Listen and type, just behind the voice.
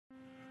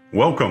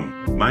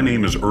Welcome. My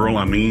name is Earl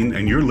Amin,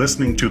 and you're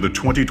listening to the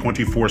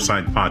 2020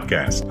 Foresight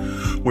Podcast,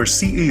 where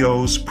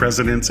CEOs,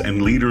 presidents,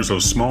 and leaders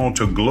of small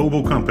to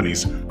global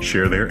companies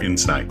share their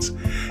insights.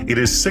 It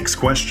is 6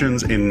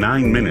 questions in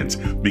 9 minutes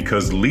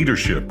because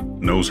leadership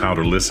knows how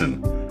to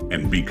listen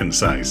and be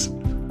concise.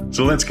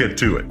 So let's get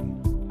to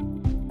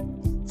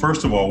it.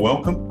 First of all,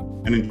 welcome.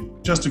 And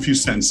in just a few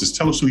sentences,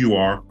 tell us who you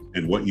are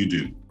and what you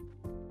do.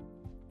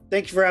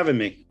 Thank you for having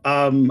me.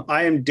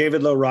 I am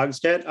David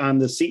Lowe-Rogstad. I'm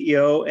the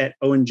CEO at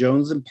Owen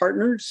Jones and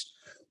Partners.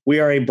 We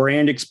are a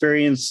brand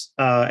experience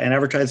and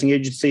advertising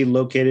agency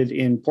located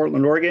in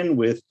Portland, Oregon,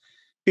 with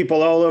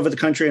people all over the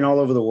country and all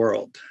over the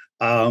world.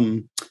 As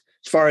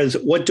far as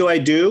what do,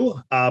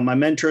 I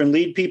mentor and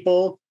lead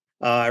people.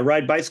 I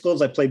ride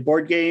bicycles. I play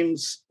board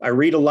games. I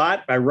read a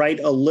lot. I write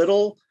a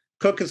little,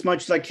 cook as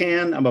much as I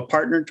can. I'm a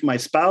partner to my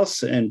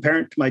spouse and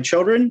parent to my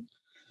children.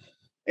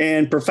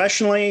 And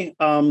professionally,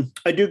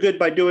 I do good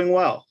by doing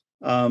well.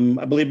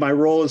 I believe my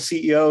role as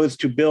CEO is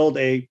to build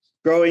a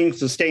growing,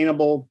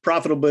 sustainable,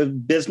 profitable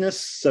business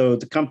so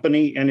the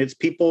company and its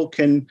people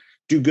can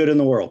do good in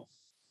the world.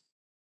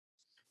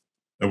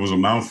 That was a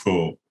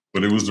mouthful,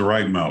 but it was the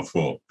right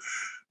mouthful.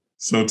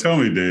 So tell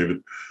me,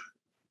 David,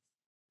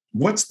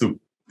 what's the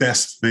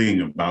best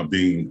thing about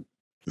being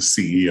the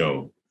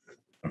CEO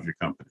of your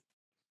company?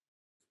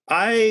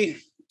 I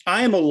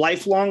am a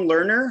lifelong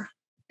learner.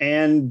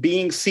 And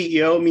being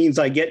CEO means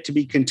I get to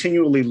be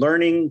continually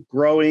learning,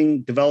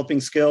 growing,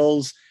 developing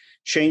skills,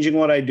 changing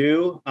what I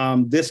do.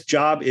 This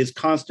job is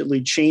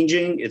constantly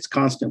changing. It's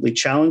constantly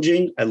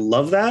challenging. I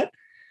love that.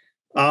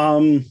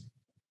 2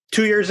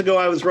 years ago,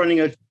 I was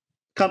running a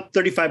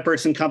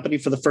 35-person company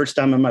for the first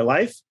time in my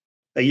life.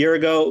 A year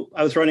ago,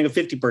 I was running a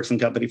 50-person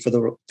company for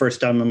the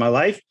first time in my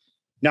life.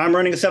 Now I'm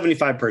running a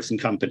 75-person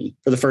company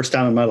for the first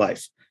time in my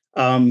life.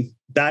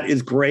 That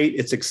is great.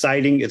 It's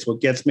exciting. It's what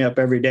gets me up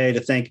every day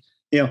to think,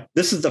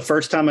 this is the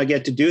first time I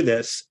get to do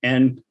this.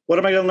 And what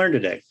am I going to learn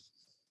today?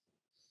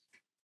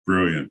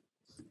 Brilliant.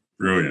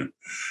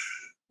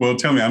 Well,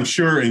 tell me, I'm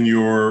sure in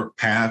your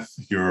path,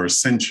 your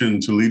ascension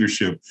to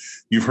leadership,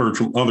 you've heard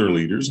from other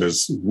leaders,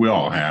 as we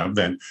all have,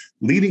 that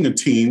leading a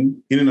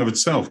team in and of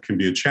itself can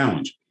be a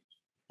challenge.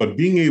 But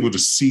being able to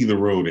see the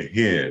road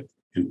ahead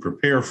and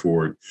prepare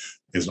for it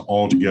is an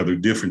altogether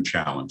different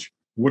challenge.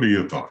 What are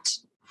your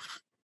thoughts?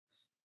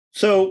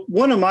 So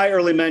one of my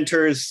early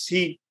mentors,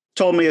 he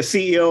told me a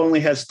CEO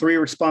only has 3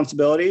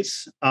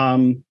 responsibilities: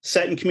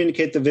 set and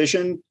communicate the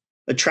vision,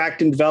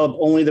 attract and develop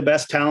only the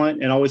best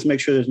talent, and always make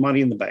sure there's money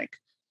in the bank.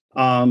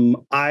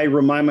 I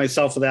remind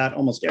myself of that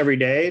almost every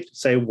day to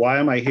say, why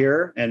am I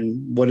here?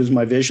 And what is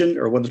my vision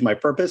or what is my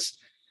purpose?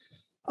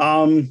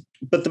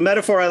 But the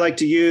metaphor I like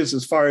to use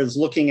as far as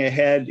looking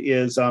ahead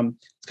is it's kind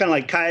of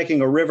like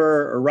kayaking a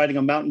river or riding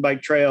a mountain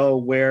bike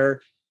trail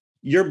where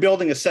you're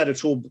building a set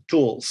of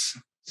tools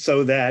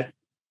so that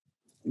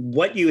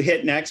what you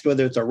hit next,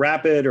 whether it's a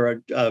rapid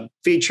or a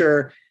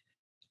feature,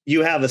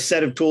 you have a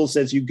set of tools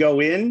as you go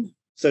in,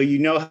 so you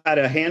know how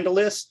to handle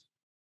this.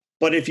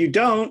 But if you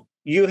don't,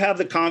 you have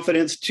the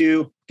confidence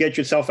to get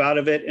yourself out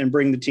of it and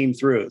bring the team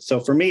through. So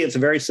for me, it's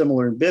very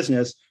similar in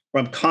business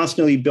where I'm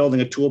constantly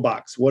building a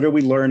toolbox. What are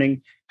we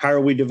learning? How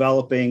are we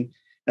developing?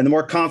 And the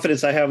more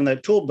confidence I have in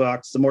that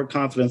toolbox, the more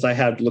confidence I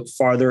have to look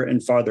farther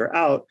and farther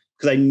out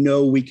because I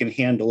know we can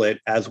handle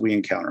it as we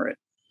encounter it.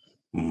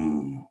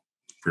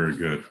 Very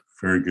good.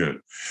 Very good.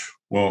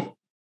 Well,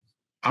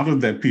 out of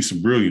that piece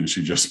of brilliance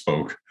you just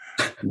spoke,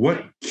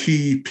 what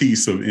key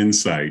piece of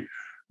insight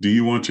do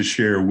you want to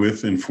share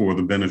with and for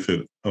the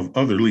benefit of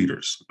other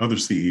leaders, other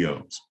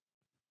CEOs?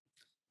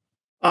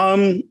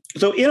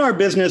 So in our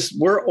business,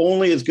 we're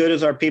only as good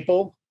as our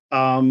people.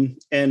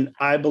 And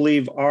I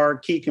believe our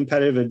key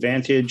competitive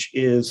advantage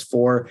is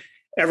for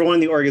everyone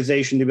in the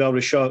organization to be able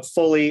to show up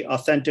fully,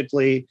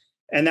 authentically.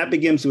 And that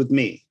begins with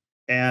me.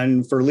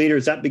 And for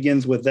leaders, that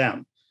begins with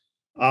them.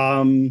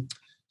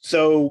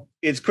 So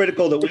it's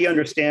critical that we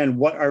understand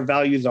what our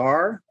values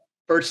are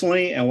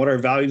personally and what our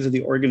values of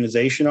the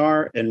organization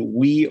are. And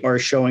we are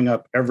showing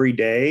up every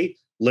day,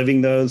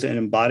 living those and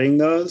embodying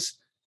those.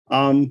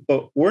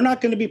 But we're not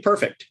going to be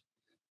perfect.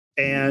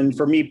 And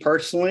for me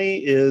personally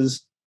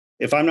is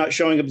if I'm not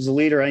showing up as a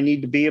leader, I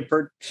need to be a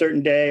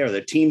certain day, or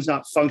the team's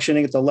not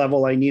functioning at the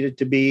level I need it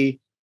to be.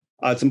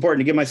 It's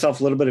important to give myself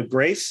a little bit of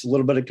grace, a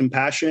little bit of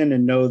compassion,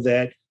 and know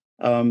that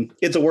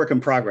it's a work in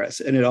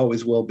progress, and it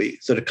always will be.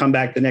 So to come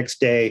back the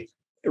next day,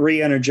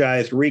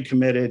 re-energized,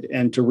 recommitted,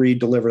 and to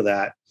re-deliver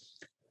that.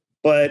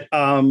 But,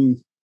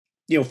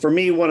 for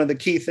me, one of the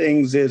key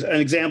things is,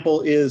 an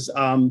example is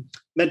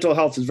mental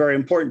health is very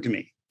important to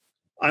me.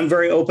 I'm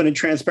very open and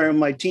transparent with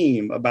my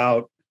team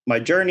about my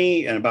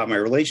journey and about my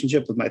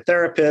relationship with my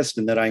therapist,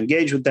 and that I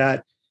engage with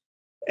that.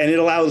 And it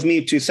allows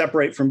me to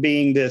separate from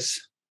being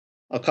this,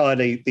 I'll call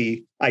it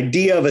the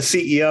idea of a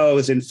CEO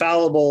is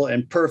infallible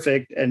and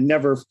perfect and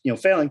never,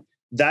 failing.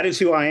 That is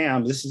who I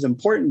am. This is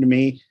important to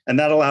me. And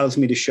that allows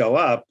me to show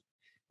up.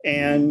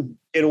 And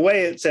in a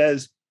way, it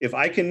says, if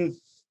I can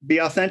be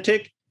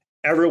authentic,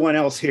 everyone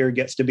else here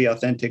gets to be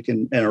authentic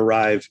and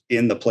arrive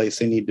in the place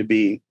they need to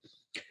be.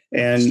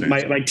 And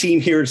my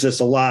team hears this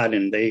a lot,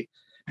 and they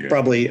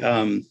probably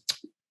have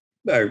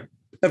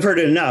heard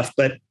it enough.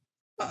 But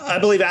I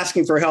believe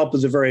asking for help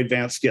is a very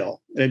advanced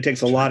skill, and it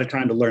takes a lot of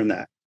time to learn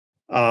that.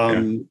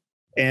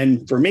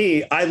 And for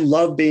me, I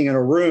love being in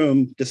a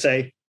room to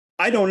say,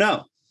 I don't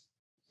know,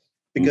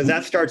 because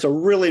that starts a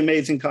really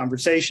amazing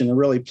conversation, a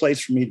really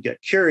place for me to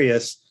get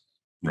curious.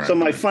 Right. So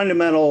my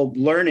fundamental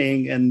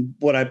learning and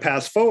what I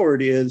pass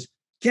forward is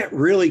get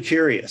really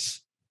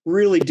curious,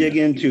 really dig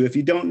into. If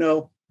you don't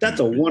know, that's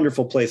a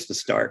wonderful place to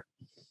start.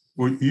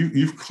 Well,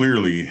 you've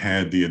clearly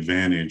had the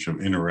advantage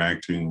of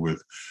interacting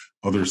with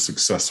other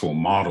successful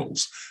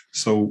models.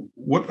 So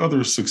what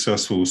other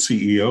successful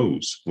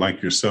CEOs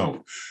like yourself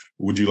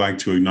would you like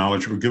to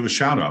acknowledge or give a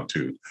shout out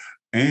to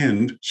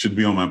and should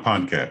be on my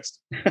podcast?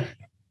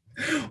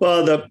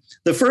 Well,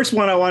 the first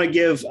one I want to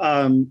give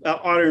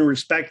honor and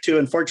respect to,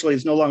 unfortunately,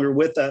 is no longer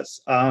with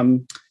us,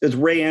 is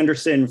Ray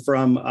Anderson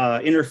from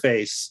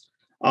Interface.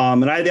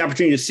 And I had the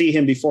opportunity to see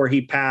him before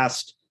he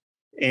passed.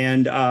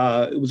 And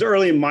it was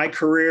early in my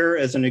career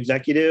as an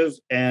executive.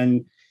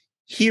 And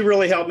he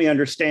really helped me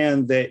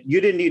understand that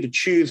you didn't need to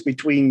choose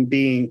between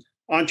being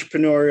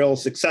entrepreneurial,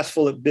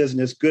 successful at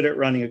business, good at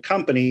running a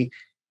company,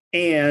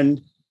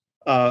 and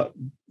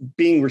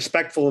being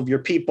respectful of your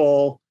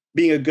people,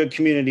 being a good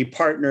community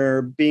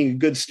partner, being a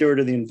good steward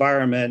of the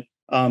environment.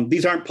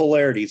 These aren't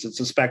polarities, it's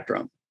a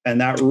spectrum.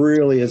 And that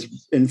really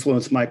has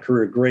influenced my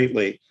career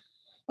greatly.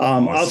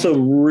 Awesome. Also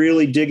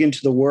really dig into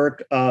the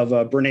work of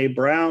Brene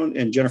Brown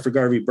and Jennifer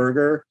Garvey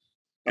Berger.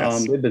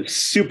 Yes. They've been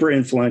super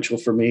influential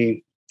for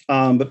me.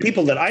 But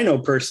people that I know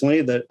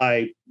personally that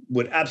I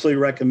would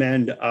absolutely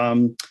recommend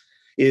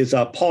is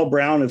Paul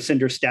Brown of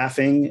Cinder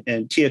Staffing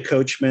and Tia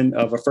Coachman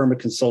of Affirma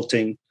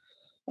Consulting.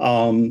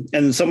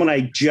 And someone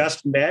I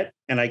just met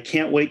and I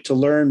can't wait to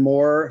learn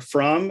more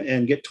from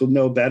and get to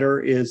know better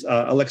is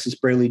Alexis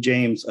Braley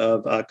James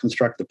of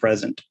Construct the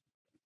Present.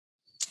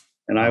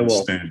 And I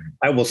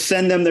will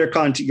send them their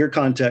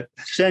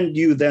send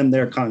you them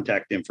their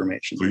contact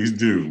information. Please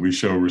do. We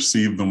shall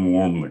receive them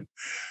warmly.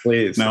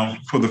 Please. Now,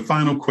 for the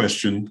final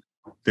question,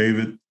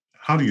 David,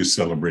 how do you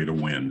celebrate a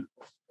win?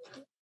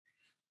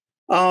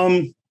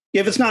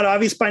 If it's not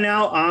obvious by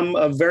now,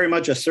 I'm very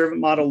much a servant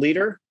model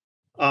leader.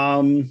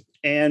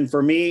 And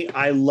for me,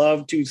 I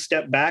love to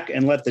step back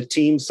and let the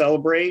team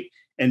celebrate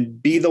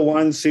and be the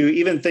ones who,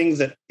 even things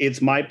that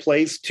it's my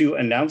place to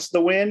announce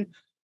the win,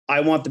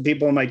 I want the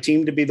people on my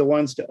team to be the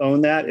ones to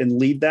own that and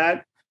lead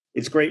that.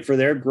 It's great for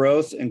their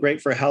growth and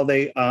great for how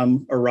they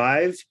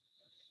arrive.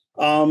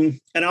 And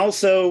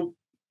also,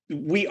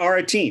 we are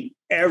a team.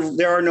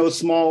 There are no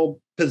small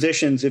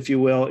positions, if you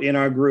will, in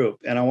our group.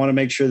 And I want to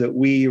make sure that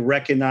we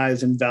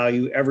recognize and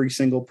value every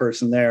single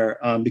person there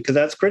because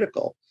that's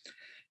critical.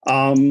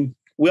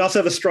 We also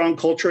have a strong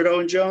culture at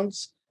Owen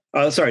Jones.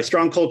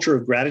 Strong culture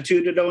of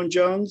gratitude at Owen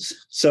Jones.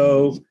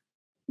 So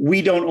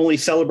we don't only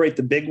celebrate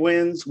the big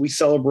wins, we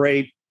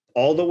celebrate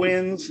all the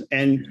wins.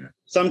 And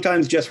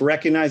sometimes just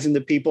recognizing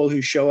the people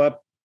who show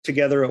up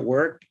together at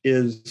work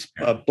is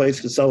a place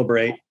to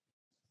celebrate.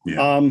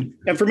 Yeah.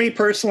 And for me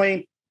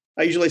personally,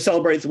 I usually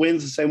celebrate the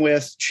wins the same way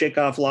I shake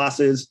off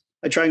losses.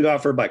 I try and go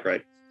out for a bike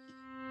ride.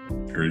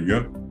 There you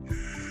go.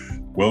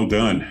 Well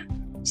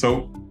done.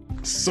 So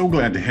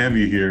glad to have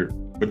you here.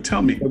 But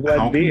tell me,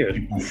 how can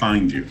people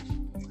find you?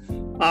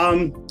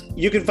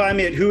 You can find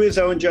me at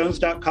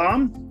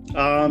whoisowenjones.com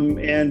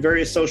and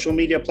various social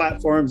media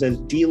platforms as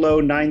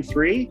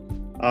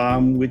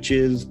DLO93, which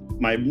is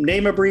my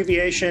name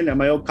abbreviation and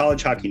my old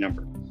college hockey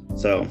number.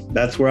 So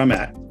that's where I'm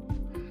at.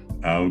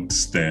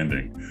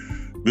 Outstanding.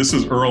 This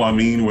is Earl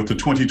Amin with the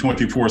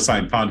 2020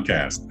 Foresight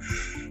Podcast.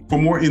 For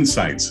more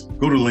insights,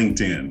 go to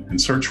LinkedIn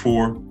and search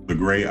for The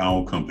Gray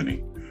Owl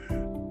Company.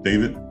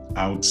 David,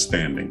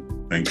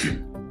 outstanding. Thank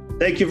you.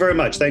 Thank you very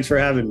much. Thanks for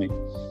having me.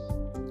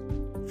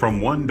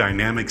 From one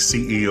dynamic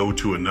CEO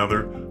to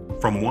another,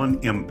 from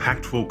one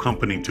impactful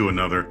company to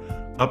another,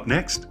 up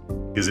next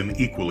is an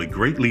equally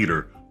great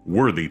leader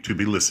worthy to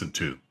be listened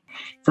to.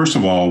 First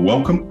of all,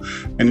 welcome.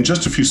 And in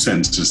just a few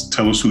sentences,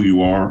 tell us who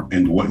you are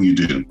and what you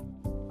do.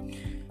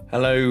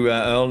 Hello,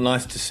 Earl.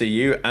 Nice to see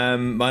you.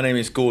 My name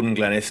is Gordon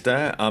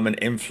Glenister. I'm an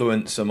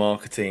influencer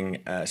marketing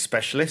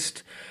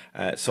specialist.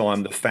 So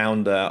I'm the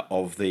founder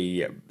of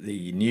the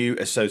new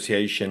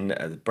association,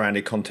 the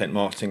Branded Content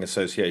Marketing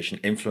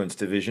Association Influence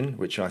Division,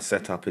 which I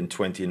set up in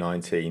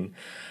 2019.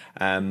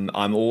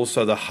 I'm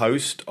also the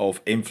host of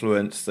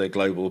Influence, the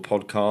global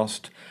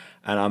podcast,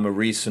 and I'm a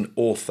recent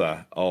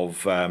author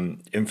of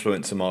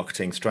Influencer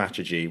Marketing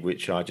Strategy,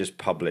 which I just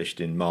published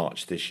in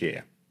March this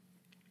year.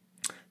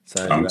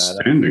 So,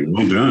 outstanding.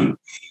 Well done.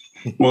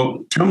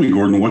 Well, tell me,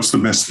 Gordon, what's the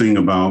best thing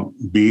about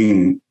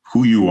being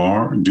who you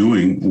are,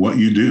 doing what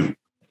you do?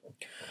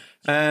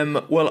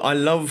 Well, I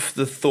love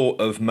the thought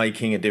of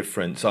making a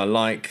difference. I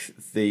like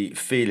the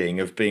feeling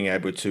of being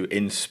able to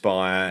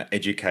inspire,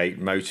 educate,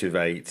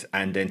 motivate,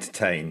 and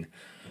entertain.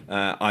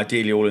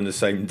 ideally all in the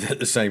same at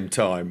the same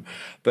time.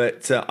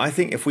 But I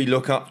think if we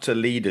look up to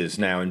leaders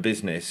now in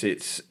business,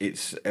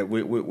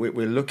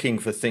 we're looking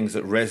for things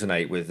that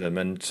resonate with them.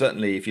 And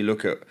certainly, if you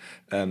look at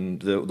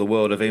the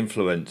world of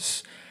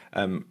influence,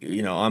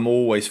 I'm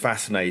always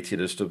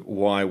fascinated as to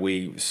why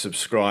we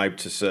subscribe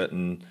to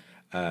certain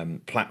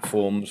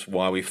platforms,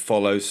 why we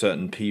follow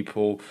certain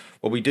people.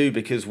 Well, we do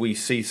because we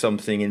see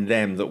something in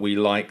them that we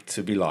like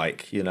to be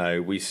like.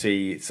 We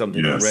see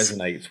something that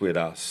resonates with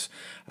us.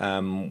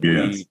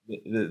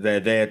 They're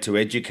there to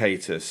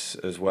educate us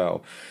as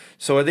well.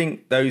 So I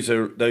think those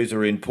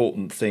are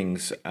important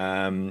things.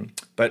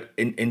 But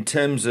in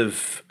terms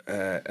of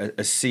a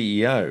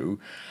CEO,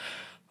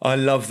 I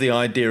love the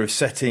idea of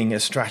setting a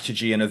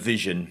strategy and a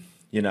vision.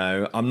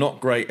 I'm not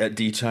great at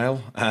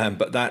detail,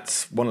 but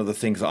that's one of the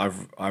things that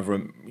I've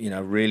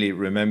really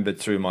remembered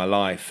through my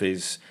life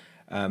is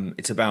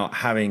it's about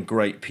having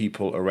great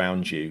people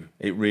around you.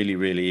 It really,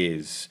 really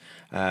is.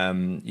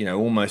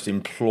 Almost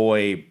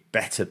employ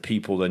better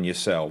people than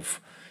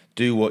yourself.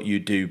 Do what you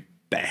do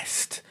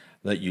best,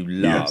 that you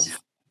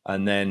love,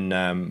 and then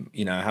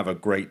have a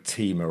great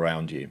team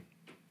around you.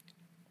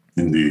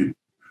 Indeed.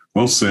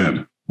 Well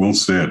said. Well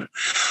said.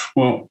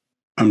 Well,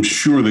 I'm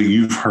sure that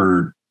you've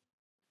heard,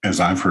 as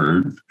I've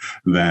heard,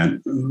 that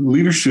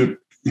leadership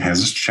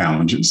has its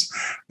challenges.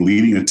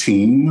 Leading a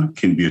team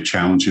can be a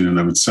challenge in and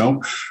of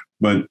itself,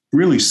 but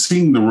really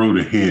seeing the road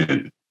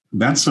ahead,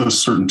 that's a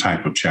certain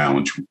type of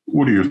challenge.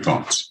 What are your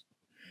thoughts?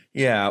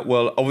 Yeah,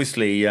 well,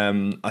 obviously,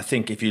 I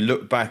think if you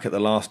look back at the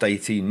last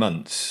 18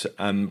 months,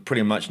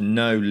 pretty much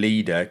no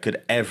leader could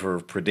ever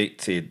have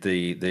predicted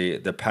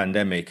the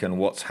pandemic and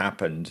what's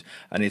happened.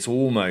 And it's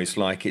almost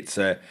like it's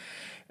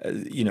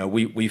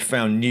we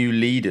found new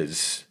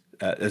leaders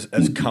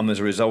has come as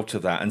a result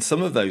of that. And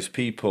some of those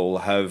people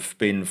have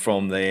been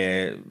from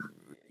their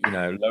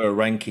lower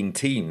ranking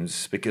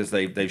teams because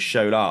they've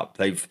showed up,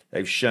 they've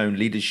shown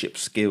leadership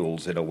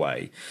skills in a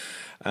way.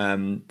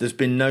 There's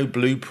been no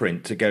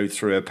blueprint to go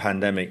through a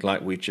pandemic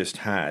like we just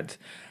had.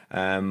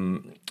 I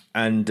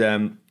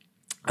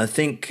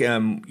think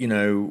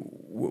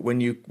when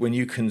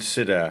you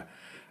consider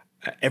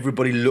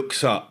everybody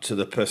looks up to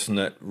the person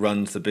that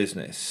runs the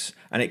business,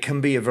 and it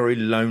can be a very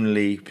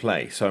lonely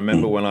place. I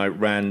remember when I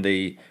ran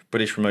the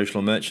British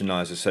Promotional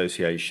Merchandise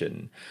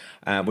Association,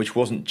 which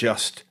wasn't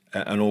just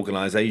an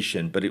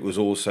organisation, but it was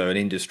also an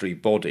industry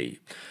body.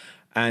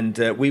 And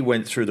we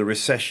went through the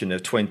recession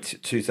of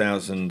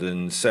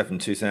 2007,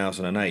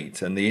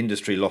 2008, and the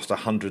industry lost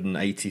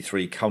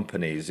 183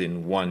 companies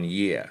in 1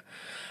 year.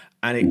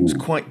 And it was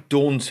quite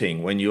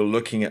daunting when you're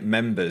looking at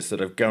members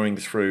that are going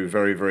through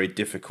very, very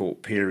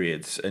difficult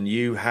periods, and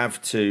you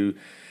have to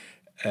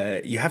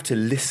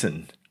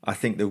listen. I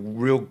think the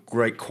real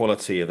great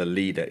quality of a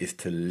leader is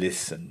to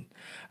listen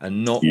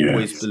and not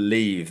always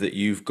believe that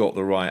you've got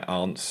the right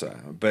answer,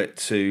 but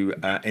to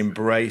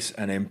embrace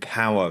and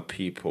empower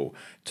people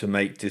to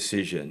make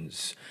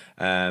decisions.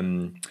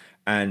 I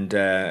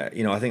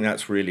think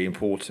that's really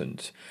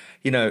important.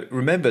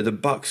 Remember, the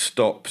buck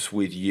stops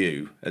with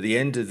you. At the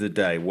end of the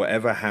day,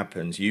 whatever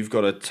happens, you've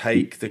got to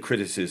take the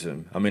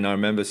criticism. I mean, I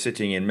remember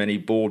sitting in many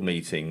board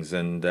meetings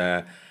and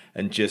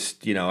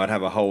just, I'd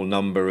have a whole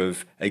number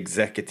of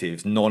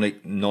executives,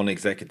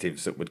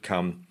 non-executives that would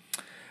come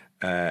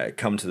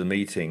to the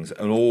meetings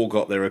and all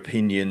got their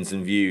opinions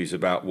and views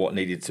about what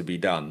needed to be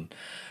done.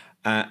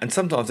 And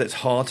sometimes it's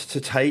hard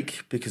to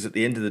take because at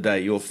the end of the day,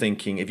 you're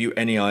thinking, have you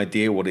any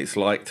idea what it's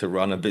like to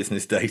run a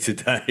business day to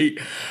day?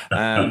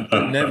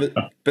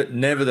 But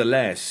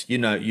nevertheless, you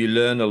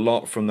learn a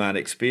lot from that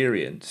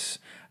experience.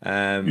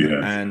 Even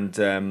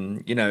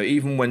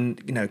when,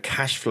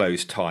 cash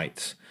flow's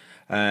tight,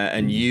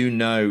 and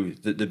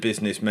that the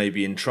business may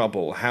be in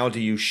trouble, how do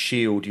you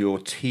shield your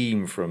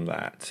team from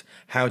that?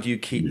 How do you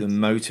keep them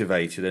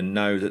motivated and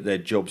know that their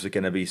jobs are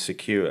going to be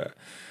secure?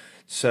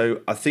 So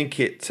I think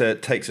it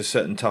takes a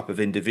certain type of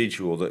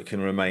individual that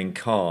can remain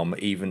calm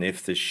even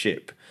if the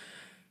ship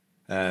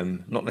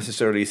not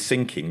necessarily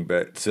sinking,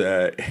 but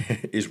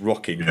is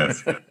rocking.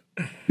 Yes,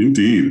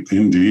 indeed.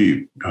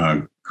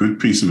 Good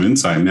piece of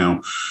insight. Now,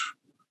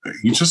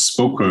 you just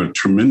spoke a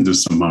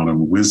tremendous amount of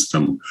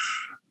wisdom.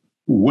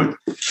 What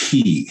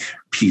key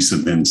piece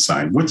of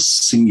insight, what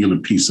singular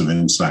piece of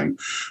insight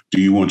do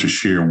you want to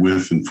share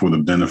with and for the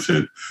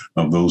benefit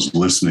of those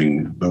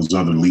listening, those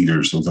other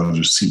leaders, those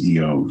other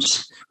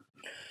CEOs?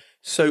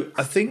 So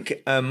I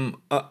think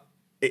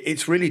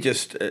it's really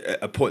just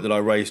a point that I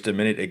raised a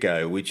minute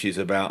ago, which is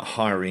about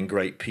hiring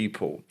great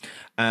people.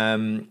 I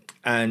run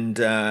an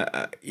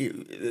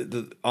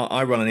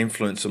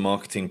influencer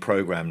marketing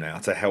program now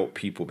to help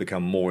people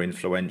become more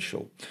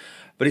influential.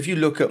 But if you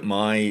look at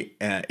my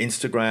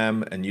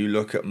Instagram and you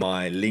look at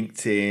my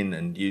LinkedIn,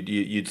 and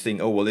you'd think,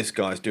 oh, well, this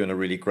guy's doing a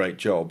really great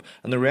job.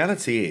 And the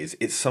reality is,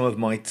 it's some of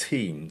my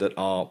team that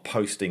are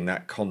posting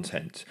that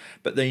content,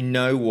 but they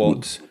know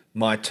what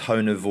my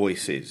tone of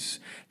voice is.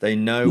 They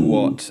know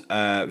what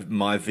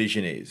my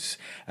vision is.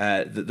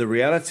 The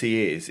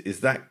reality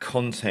is that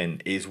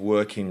content is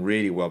working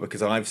really well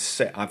because I've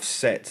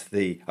set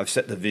the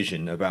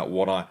vision about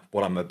what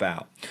I'm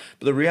about.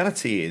 But the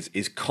reality is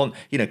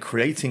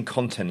creating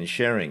content and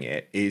sharing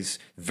it is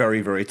very,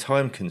 very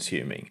time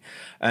consuming.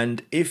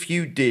 And if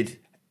you did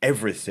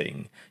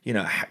everything,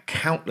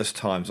 countless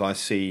times I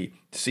see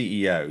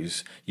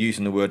CEOs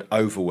using the word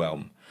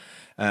overwhelm.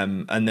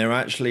 And they're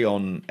actually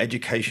on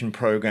education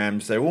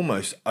programs. They're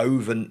almost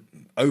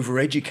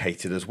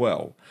overeducated as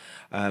well.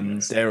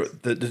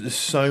 There's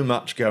so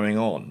much going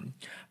on.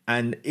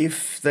 And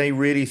if they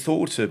really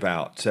thought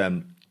about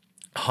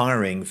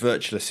hiring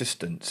virtual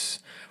assistants,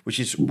 which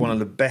is one of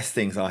the best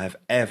things I have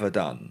ever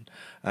done.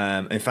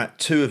 In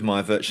fact, 2 of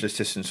my virtual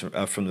assistants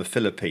are from the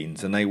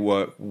Philippines, and they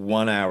work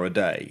 1 hour a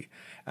day.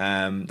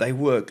 They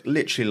work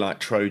literally like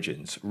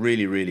Trojans,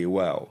 really, really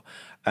well.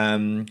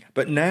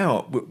 But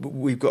now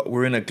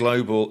we're in a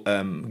global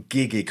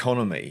gig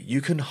economy.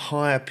 You can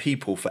hire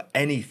people for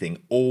anything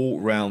all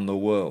around the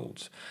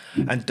world,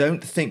 and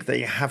don't think that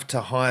you have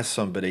to hire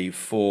somebody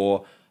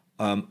for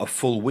a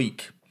full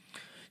week.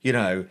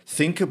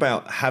 Think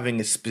about having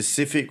a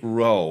specific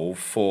role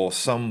for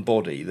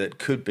somebody that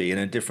could be in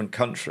a different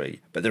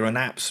country, but they're an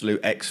absolute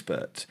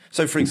expert.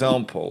 So, for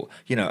example,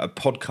 a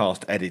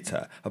podcast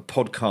editor, a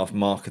podcast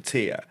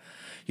marketeer.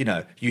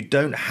 You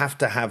don't have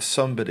to have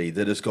somebody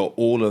that has got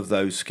all of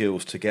those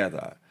skills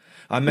together.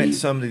 I met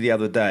somebody the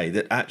other day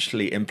that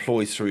actually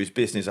employs through his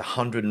business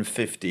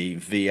 150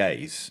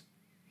 VAs,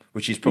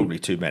 which is probably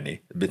too many,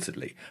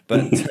 admittedly.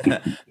 But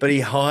he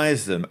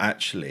hires them,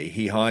 actually.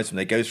 He hires them.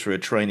 They go through a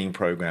training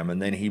program,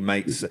 and then he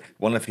makes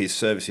one of his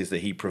services that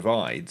he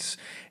provides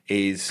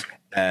is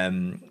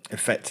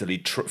effectively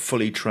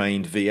fully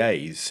trained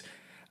VAs.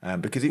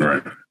 Because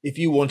if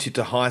you wanted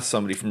to hire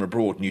somebody from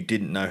abroad and you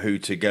didn't know who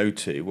to go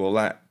to, well,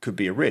 that could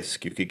be a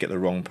risk. You could get the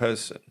wrong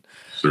person.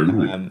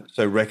 Certainly.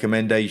 So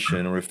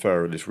recommendation or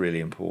referral is really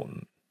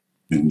important.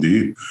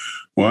 Indeed.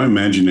 Well, I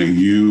imagine that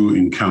you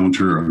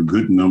encounter a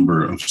good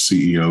number of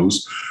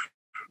CEOs.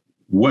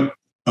 What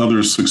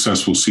other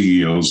successful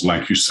CEOs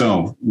like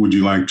yourself would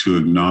you like to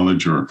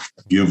acknowledge or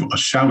give a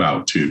shout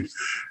out to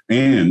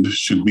and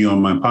should be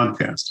on my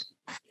podcast?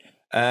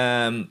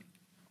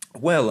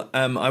 Well,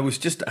 I was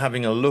just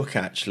having a look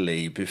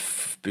actually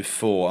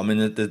before. I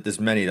mean, there's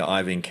many that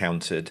I've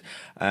encountered.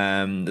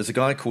 There's a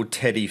guy called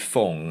Teddy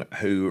Fong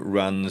who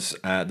runs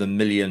the $1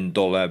 Million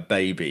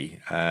Baby.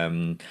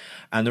 And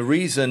the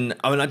reason,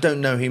 I mean, I don't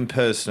know him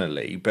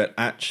personally, but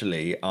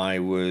actually I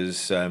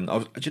was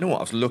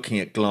looking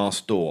at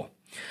Glassdoor.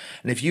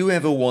 And if you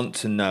ever want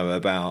to know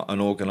about an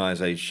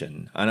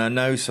organization, and I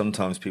know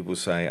sometimes people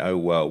say, oh,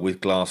 well,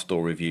 with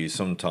Glassdoor reviews,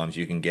 sometimes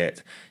you can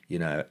get,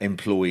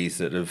 employees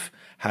that have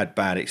had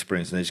bad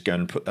experience and they just go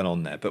and put that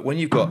on there. But when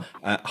you've got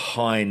a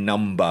high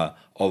number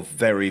of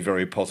very,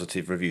 very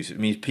positive reviews, it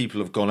means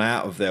people have gone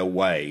out of their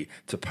way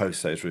to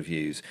post those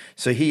reviews.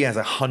 So he has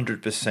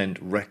 100%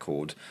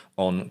 record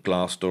on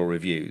Glassdoor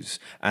reviews,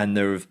 and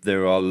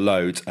there are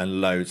loads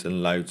and loads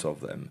and loads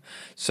of them.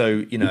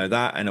 So,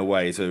 that in a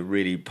way is a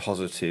really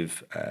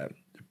positive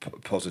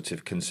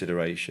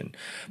consideration.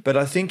 But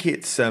I think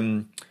it's,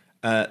 that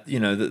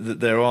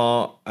there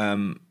are,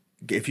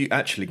 if you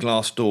actually,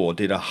 Glassdoor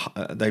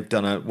they've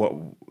done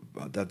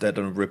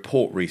a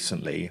report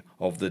recently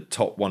of the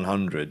top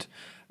 100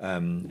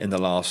 in the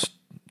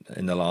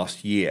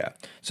last year.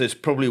 So it's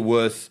probably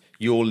worth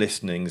your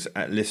listeners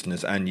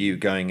and you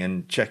going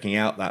and checking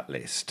out that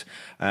list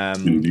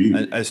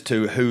as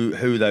to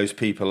who those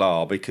people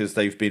are, because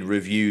they've been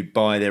reviewed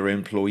by their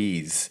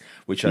employees,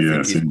 which I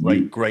think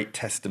is great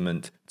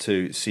testament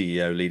to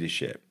CEO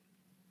leadership.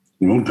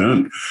 Well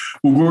done.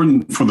 Well,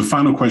 Gordon, for the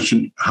final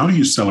question, how do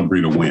you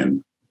celebrate a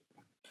win?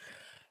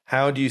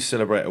 How do you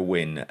celebrate a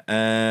win? Do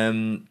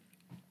you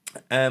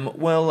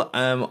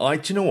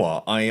know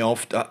what?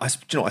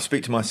 I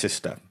speak to my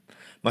sister.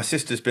 My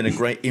sister's been a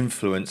great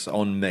influence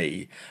on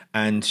me,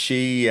 and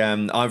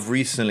I've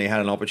recently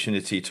had an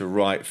opportunity to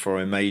write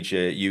for a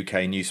major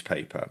UK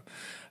newspaper.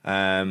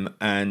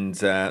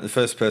 The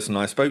first person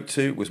I spoke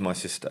to was my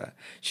sister.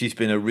 She's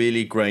been a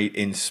really great,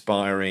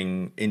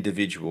 inspiring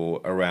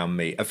individual around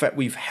me. In fact,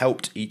 we've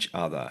helped each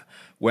other.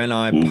 When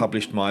I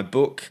published my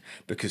book,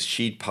 because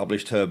she'd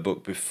published her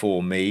book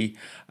before me,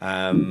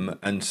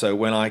 and so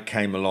when I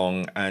came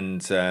along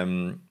and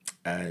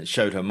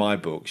showed her my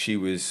book, she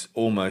was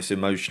almost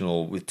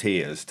emotional with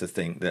tears to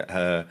think that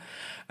her...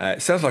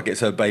 it sounds like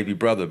it's her baby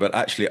brother, but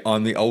actually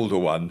I'm the older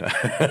one.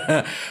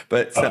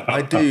 But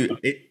I do.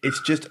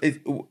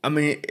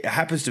 It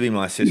happens to be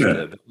my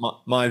sister. Yeah.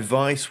 But my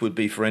advice would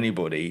be for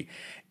anybody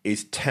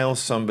is tell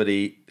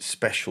somebody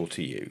special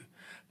to you,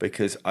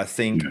 because I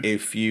think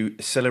if you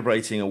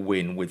celebrating a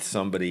win with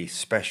somebody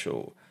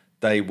special,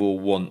 they will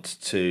want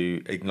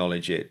to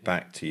acknowledge it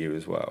back to you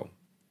as well.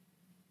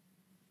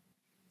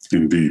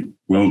 Indeed.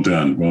 Well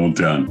done. Well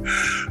done.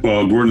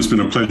 Well, Gordon, it's been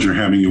a pleasure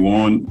having you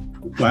on.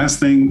 Last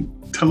thing,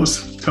 tell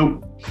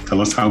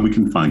us how we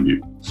can find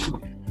you.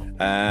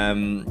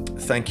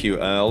 Thank you,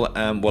 Earl.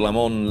 Well, I'm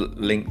on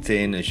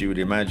LinkedIn, as you would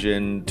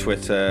imagine,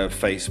 Twitter,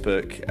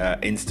 Facebook,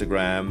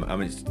 Instagram. I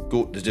mean, it's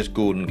just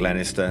Gordon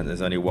Glenister.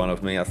 There's only one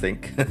of me, I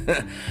think.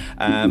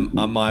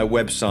 My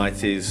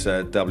website is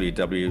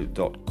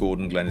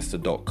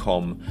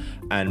www.gordonglenister.com,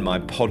 and my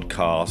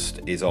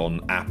podcast is on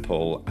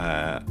Apple,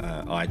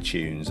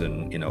 iTunes,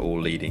 and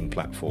all leading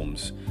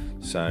platforms.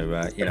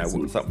 So,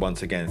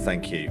 once again,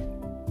 thank you.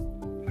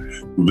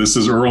 This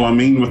is Earl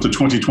Amin with the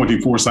 2020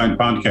 Foresight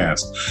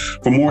Podcast.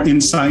 For more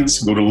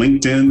insights, go to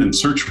LinkedIn and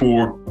search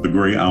for The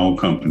Gray Owl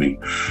Company.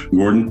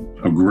 Gordon,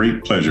 a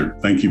great pleasure.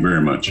 Thank you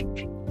very much.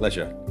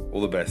 Pleasure.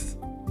 All the best.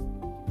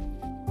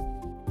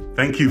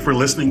 Thank you for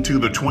listening to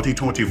the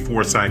 2020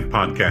 Foresight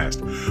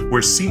Podcast,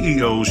 where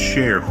CEOs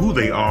share who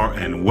they are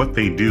and what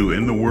they do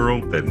in the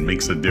world that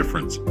makes a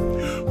difference.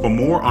 For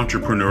more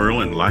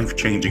entrepreneurial and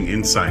life-changing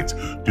insights,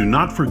 do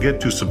not forget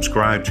to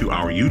subscribe to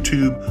our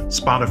YouTube,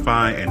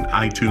 Spotify, and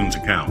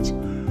iTunes accounts.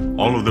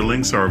 All of the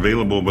links are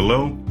available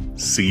below.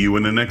 See you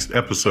in the next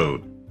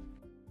episode.